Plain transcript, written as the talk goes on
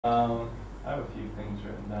I have a few things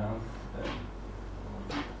written down that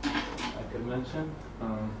I could mention.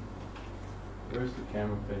 Where's the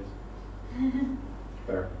camera face?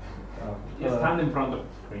 There. Just stand in front of the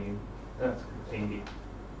screen. That's handy.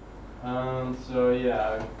 So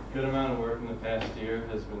yeah, a good amount of work in the past year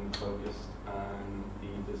has been focused on the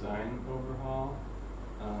design overhaul.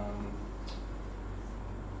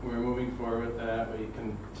 We're moving forward with that. We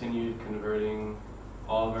continued converting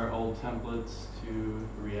all of our old templates to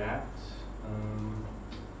React,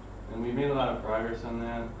 and we made a lot of progress on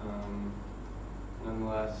that.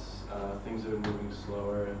 Nonetheless, things have been moving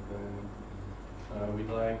slower than we'd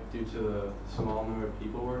like due to the small number of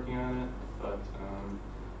people working on it, but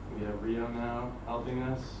we have Rio now helping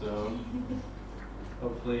us, so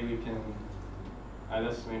hopefully we can, I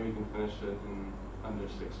estimate we can finish it in under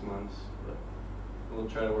 6 months, but we'll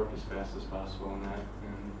try to work as fast as possible on that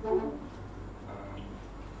and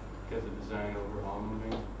get the design overall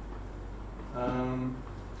moving.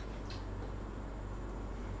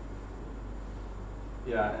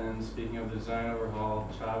 Yeah, and speaking of the design overhaul,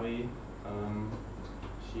 Chavi,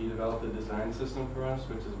 she developed a design system for us,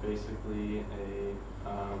 which is basically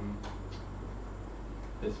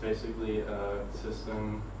a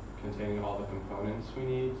system containing all the components we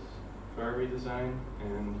need for our redesign,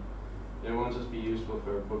 and it won't just be useful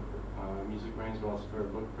for MusicBrainz, but also for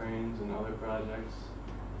BookBrainz and other projects.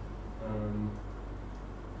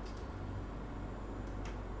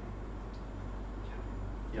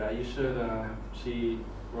 Yeah, you should. She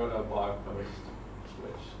wrote a blog post,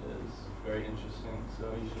 which is very interesting, so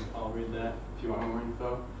you should all read that if you want more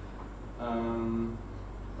info.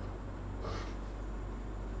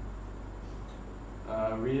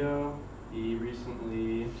 Rio, he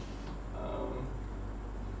recently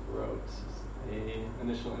wrote a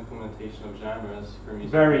initial implementation of genres for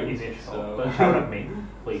music. Very initial, so but shout at me,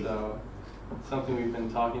 please. So it's something we've been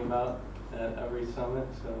talking about at every summit,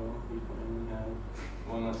 so we finally have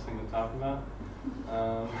one less thing to talk about.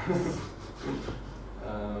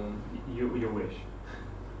 Your wish.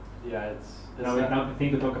 Yeah, it's now the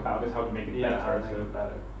thing to talk about is how to make it better. How to make it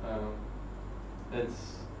better.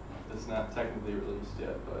 It's not technically released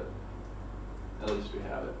yet, but at least we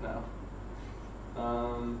have it now.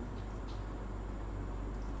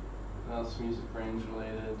 What else MusicBrainz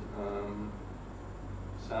related?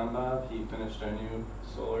 Soundbob, he finished our new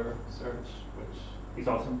solar search, which is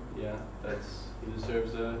awesome. Yeah, he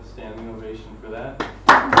deserves a standing ovation for that.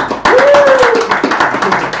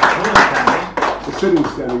 A sitting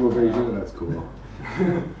standing ovation, that's cool.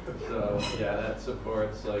 So yeah, that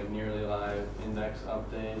supports like nearly live index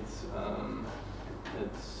updates.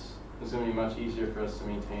 It's going to be much easier for us to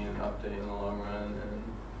maintain and update in the long run, and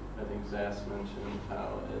I think Zas mentioned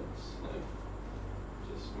how it's like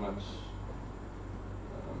just much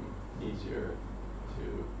easier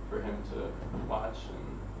for him to watch,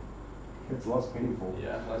 and it's less painful.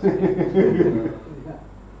 Yeah, less painful.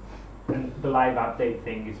 And the live update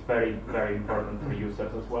thing is very, very important for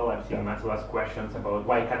users as well. I've seen much less questions about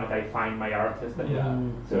why cannot I find my artist. Yeah.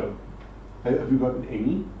 So, have you gotten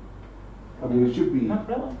any? I mean, it should be. Not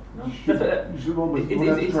really. No. You should almost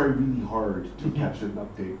have to try really hard to catch an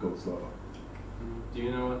update go slow. Do you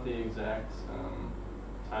know what the exact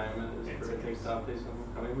time it is for it takes to update something?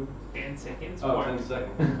 How many minutes? 10 seconds. Oh, 10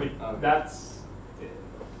 seconds. But okay. That's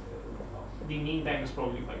the mean time is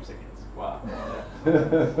probably 5 seconds. Wow.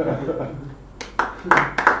 That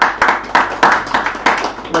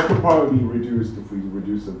could probably be reduced if we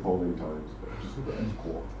reduce the polling times, but just that's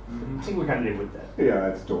cool. I think we can live with that. Yeah,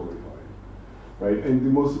 it's totally fine. Right? And the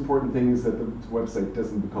most important thing is that the website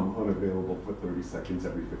doesn't become unavailable for 30 seconds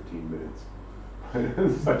every 15 minutes.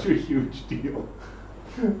 It's such a huge deal.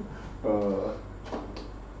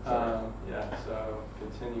 Yeah, so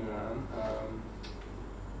continue on.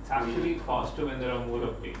 It's actually faster when there are more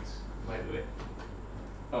updates, by the way.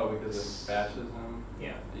 Oh, because it batches them?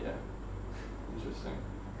 Yeah. Yeah. Interesting.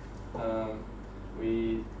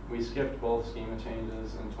 We skipped both schema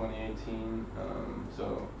changes in 2018,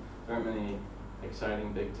 so there aren't many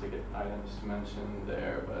exciting big ticket items to mention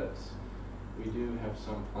there, but we do have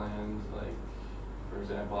some plans, like, for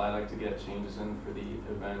example, I like to get changes in for the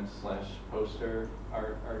event/poster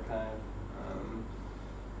archive,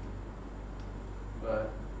 but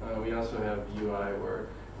we also have UI work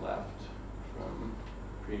left from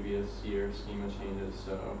previous year schema changes,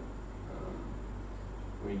 so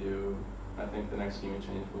I think the next schema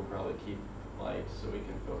change will probably keep light so we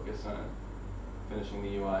can focus on finishing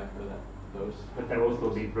the UI for those. But there will also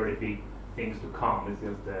be very big things to come. It's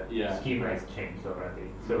just the schema right. has changed already.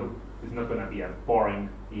 So it's not going to be a boring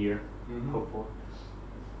year, hopefully.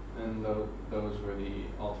 And those were the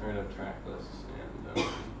alternative track lists and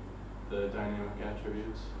the dynamic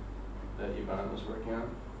attributes that Ivan was working on.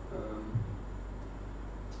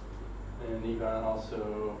 And Ivan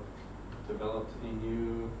also developed a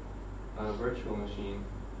new virtual machine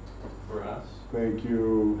for us, Thank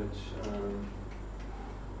you. which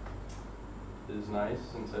is nice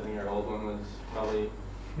since I think our old one was probably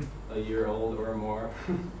a year old or more.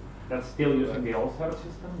 That's still using the old search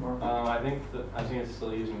system, or? I think it's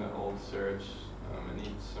still using the old search. It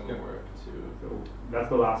needs some work too. So that's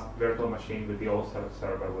the last virtual machine with the old search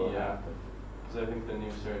server. Will Yeah, have to. because I think the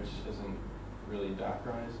new search isn't really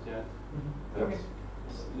Dockerized yet. Okay.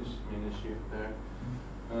 That's the main issue there.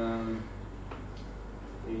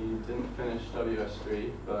 We didn't finish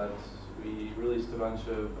WS3, but we released a bunch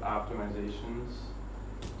of optimizations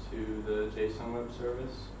to the JSON web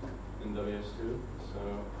service in WS2, so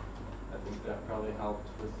I think that probably helped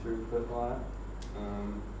with throughput a lot.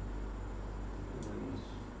 And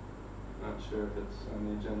not sure if it's on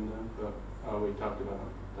the agenda, but we talked about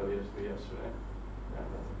WS3 yesterday. Yeah,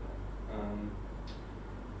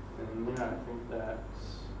 and yeah, I think that's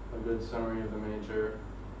a good summary of the major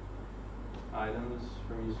items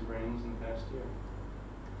for MusicBrainz in the past year.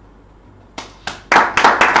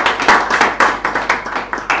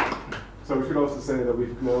 So we should also say that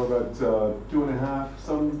we've now got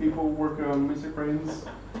 2.5 people working on MusicBrainz.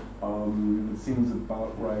 It seems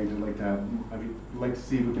about right. I'd like to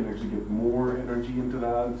see if we can actually get more energy into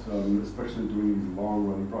that, especially doing these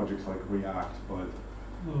long-running projects like React. But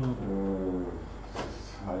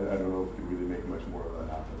I don't know if we can really make much more of that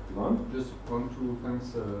happen. Ivan? Just want to thank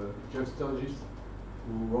Jeff Sturgis,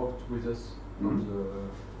 who worked with us on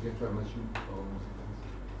the virtual machine for MusicBrainz.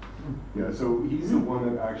 Yeah, so he's the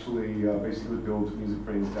one that actually basically built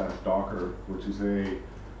MusicBrainz-Docker, which is a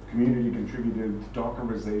community-contributed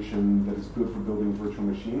Dockerization that is good for building virtual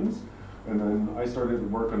machines. And then I started to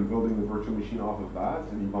work on building the virtual machine off of that,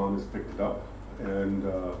 and Ivan has picked it up. And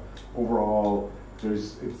overall,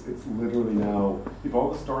 it's literally now, if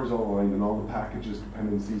all the stars are aligned and all the packages,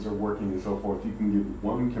 dependencies are working and so forth, you can give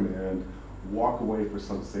one command, walk away for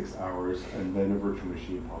some 6 hours, and then a virtual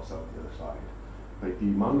machine pops out the other side. Like, the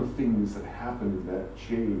amount of things that happen in that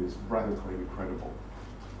chain is rather quite incredible.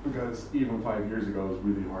 Because even 5 years ago, it was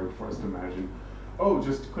really hard for us to imagine, oh,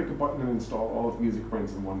 just click a button and install all of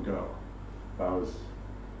MusicBrainz in one go. That was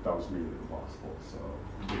really impossible. So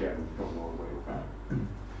again, we've come a long way with that.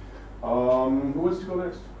 Who wants to go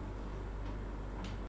next?